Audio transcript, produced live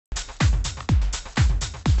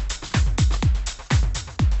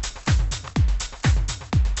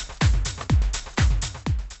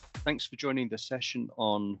Thanks for joining the session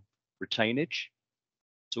on retainage.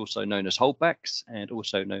 It's also known as holdbacks and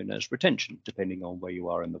also known as retention, depending on where you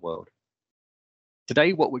are in the world.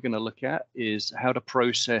 Today, what we're going to look at is how to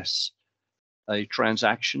process a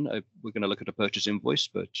transaction. We're going to look at a purchase invoice,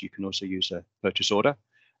 but you can also use a purchase order.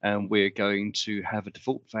 And we're going to have a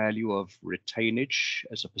default value of retainage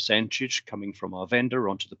as a percentage coming from our vendor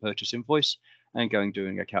onto the purchase invoice and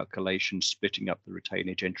doing a calculation, splitting up the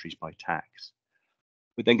retainage entries by tax.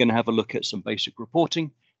 We're then going to have a look at some basic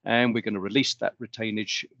reporting, and we're going to release that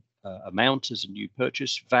retainage amount as a new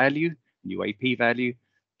purchase value, new AP value,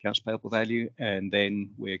 accounts payable value, and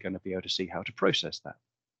then we're going to be able to see how to process that.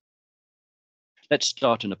 Let's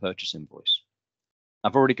start in a purchase invoice.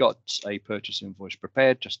 I've already got a purchase invoice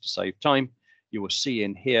prepared just to save time. You will see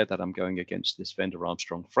in here that I'm going against this vendor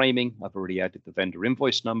Armstrong framing. I've already added the vendor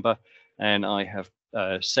invoice number, and I have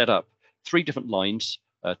set up 3 different lines,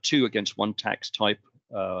 2 against one tax type,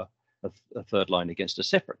 a third line against a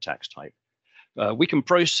separate tax type. We can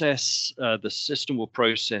process, the system will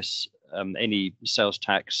process any sales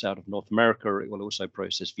tax out of North America. It will also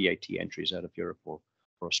process VAT entries out of Europe or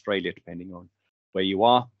Australia, depending on where you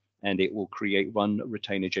are. And it will create one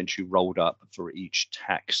retainage entry rolled up for each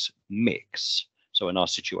tax mix. So in our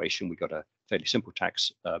situation, we got a fairly simple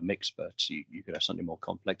tax mix, but you could have something more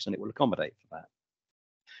complex and it will accommodate for that.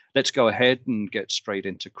 Let's go ahead and get straight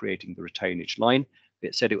into creating the retainage line.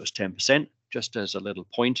 It said it was 10%, just as a little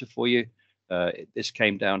pointer for you. This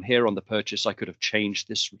came down here on the purchase. I could have changed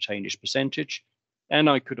this retainage percentage, and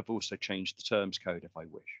I could have also changed the terms code if I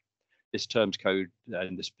wish. This terms code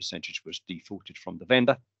and this percentage was defaulted from the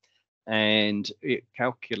vendor, and it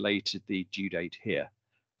calculated the due date here.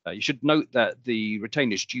 You should note that the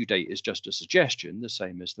retainage due date is just a suggestion, the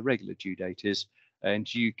same as the regular due date is,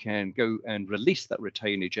 and you can go and release that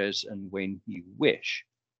retainage as and when you wish.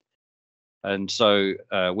 And so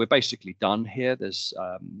we're basically done here. There's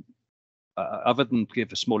other than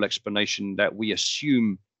give a small explanation that we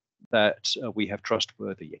assume that we have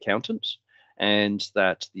trustworthy accountants and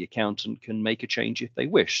that the accountant can make a change if they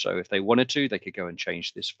wish. So if they wanted to, they could go and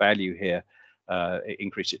change this value here,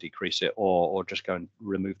 increase it, decrease it, or just go and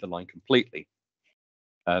remove the line completely.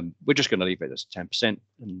 We're just going to leave it as 10%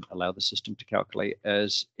 and allow the system to calculate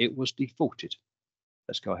as it was defaulted.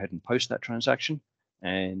 Let's go ahead and post that transaction,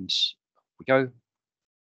 and we go.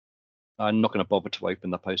 I'm not going to bother to open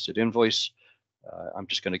the posted invoice. I'm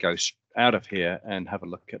just going to go out of here and have a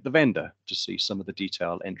look at the vendor to see some of the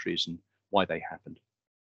detail entries and why they happened.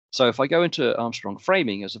 So if I go into Armstrong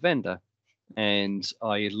framing as a vendor and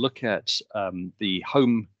I look at the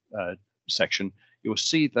home section, you'll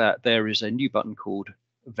see that there is a new button called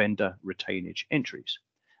vendor retainage entries.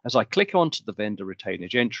 As I click onto the vendor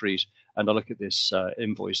retainage entries and I look at this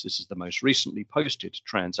invoice, this is the most recently posted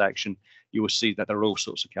transaction, you will see that there are all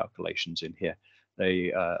sorts of calculations in here.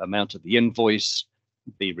 The amount of the invoice,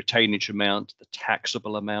 the retainage amount, the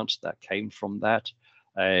taxable amount that came from that,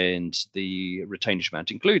 and the retainage amount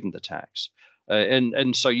including the tax.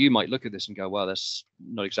 And so you might look at this and go, well, that's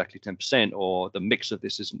not exactly 10%, or the mix of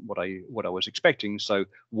this isn't what I was expecting. So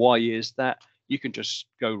why is that? You can just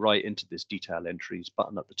go right into this detail entries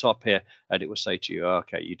button at the top here, and it will say to you,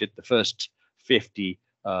 okay, you did the first 50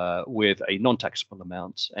 with a non-taxable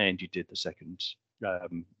amount, and you did the second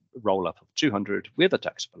roll up of 200 with a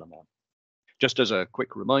taxable amount. Just as a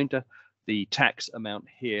quick reminder, the tax amount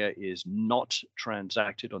here is not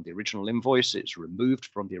transacted on the original invoice. It's removed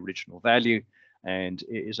from the original value, and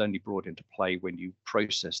it is only brought into play when you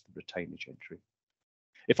process the retainage entry.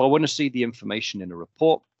 If I want to see the information in a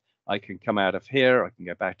report, I can come out of here, I can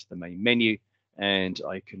go back to the main menu, and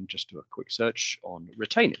I can just do a quick search on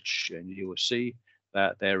retainage, and you will see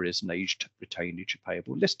that there is an aged retainage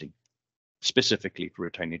payable listing, specifically for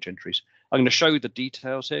retainage entries. I'm going to show the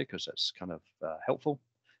details here because that's kind of helpful.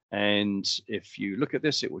 And if you look at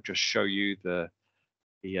this, it will just show you the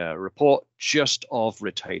report just of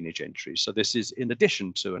retainage entries. So this is in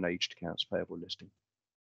addition to an aged accounts payable listing.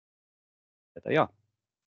 There they are.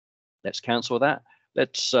 Let's cancel that.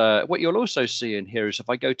 Let's. What you'll also see in here is if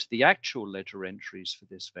I go to the actual ledger entries for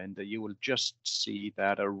this vendor, you will just see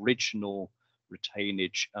that original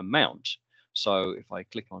retainage amount. So if I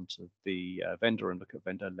click onto the vendor and look at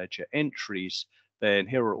vendor ledger entries, then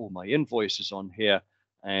here are all my invoices on here.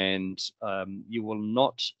 And you will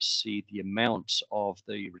not see the amount of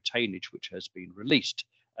the retainage which has been released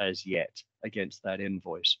as yet against that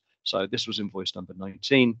invoice. So this was invoice number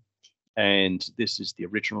 19, and this is the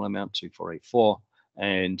original amount, 2484,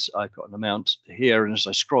 and I've got an amount here. And as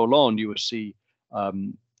I scroll on, you will see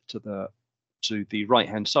to the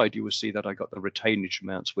right-hand side, you will see that I got the retainage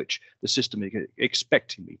amounts which the system is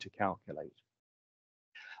expecting me to calculate.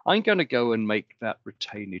 I'm going to go and make that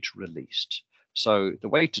retainage released. So the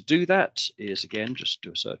way to do that is, again, just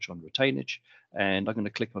do a search on retainage, and I'm going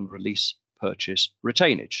to click on release purchase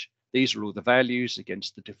retainage. These are all the values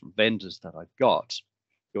against the different vendors that I've got.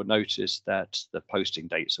 You'll notice that the posting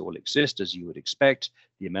dates all exist as you would expect,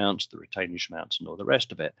 the amounts, the retainage amounts, and all the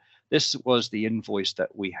rest of it. This was the invoice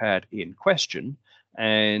that we had in question,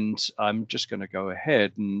 and I'm just going to go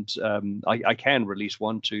ahead and I can release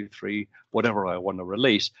 1, 2, 3, whatever I want to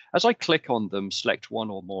release. As I click on them, select one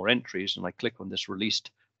or more entries, and I click on this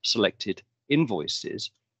released selected invoices,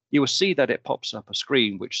 you will see that it pops up a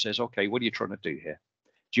screen which says, okay, what are you trying to do here?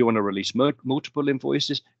 Do you want to release multiple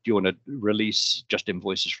invoices? Do you want to release just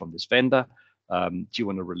invoices from this vendor? Do you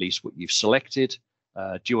want to release what you've selected?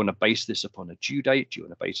 Do you want to base this upon a due date? Do you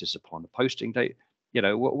want to base this upon a posting date? You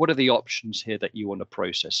know, what are the options here that you want to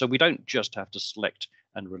process? So we don't just have to select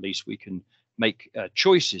and release. We can make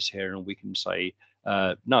choices here, and we can say,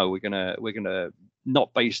 no, we're gonna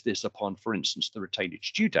not base this upon, for instance, the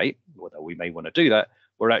retainage due date, although we may want to do that.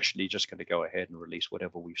 We're actually just going to go ahead and release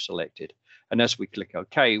whatever we've selected. And as we click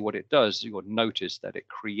OK, what it does, you'll notice that it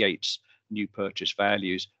creates new purchase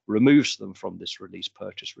values, removes them from this release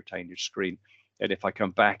purchase retainage screen. And if I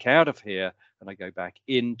come back out of here and I go back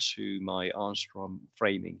into my Armstrong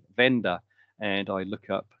framing vendor and I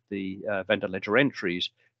look up the vendor ledger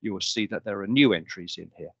entries, you will see that there are new entries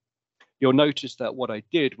in here. You'll notice that what I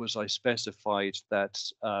did was I specified that,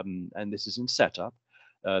 and this is in setup,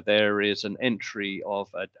 there is an entry of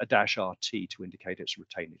a dash RT to indicate it's a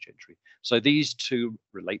retainage entry. So these two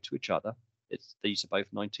relate to each other. These are both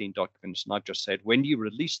 19 documents, and I've just said when you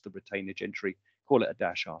release the retainage entry, call it a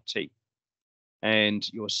dash RT. And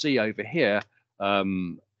you'll see over here,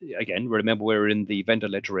 again, remember we're in the vendor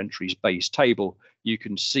ledger entries base table. You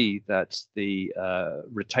can see that the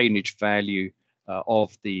retainage value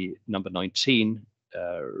of the number 19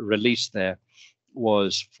 release there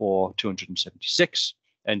was for 276.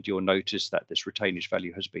 And you'll notice that this retainage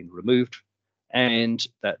value has been removed and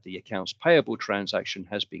that the accounts payable transaction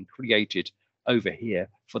has been created over here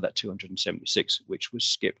for that 276, which was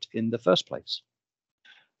skipped in the first place.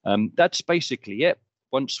 That's basically it.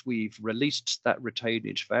 Once we've released that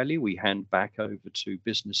retainage value, we hand back over to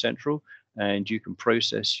Business Central, and you can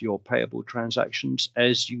process your payable transactions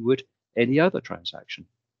as you would any other transaction.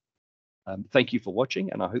 Thank you for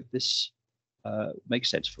watching, and I hope this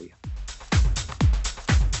makes sense for you.